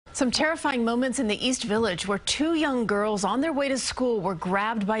Some terrifying moments in the East Village where two young girls on their way to school were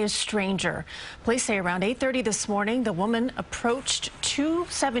grabbed by a stranger. Police say around 8:30 this morning, the woman approached two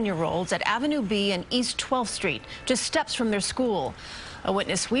 7-year-olds at Avenue B and East 12th Street, just steps from their school. A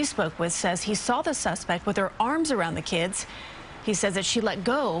witness we spoke with says he saw the suspect with her arms around the kids. He says that she let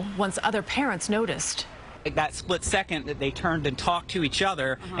go once other parents noticed. That split second that they turned and talked to each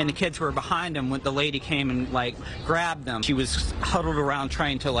other, and the kids were behind them when the lady came and grabbed them. She was huddled around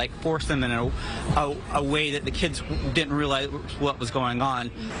trying to force them in a way that the kids didn't realize what was going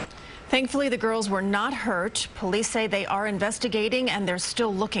on. Thankfully, the girls were not hurt. Police say they are investigating and they're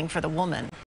still looking for the woman.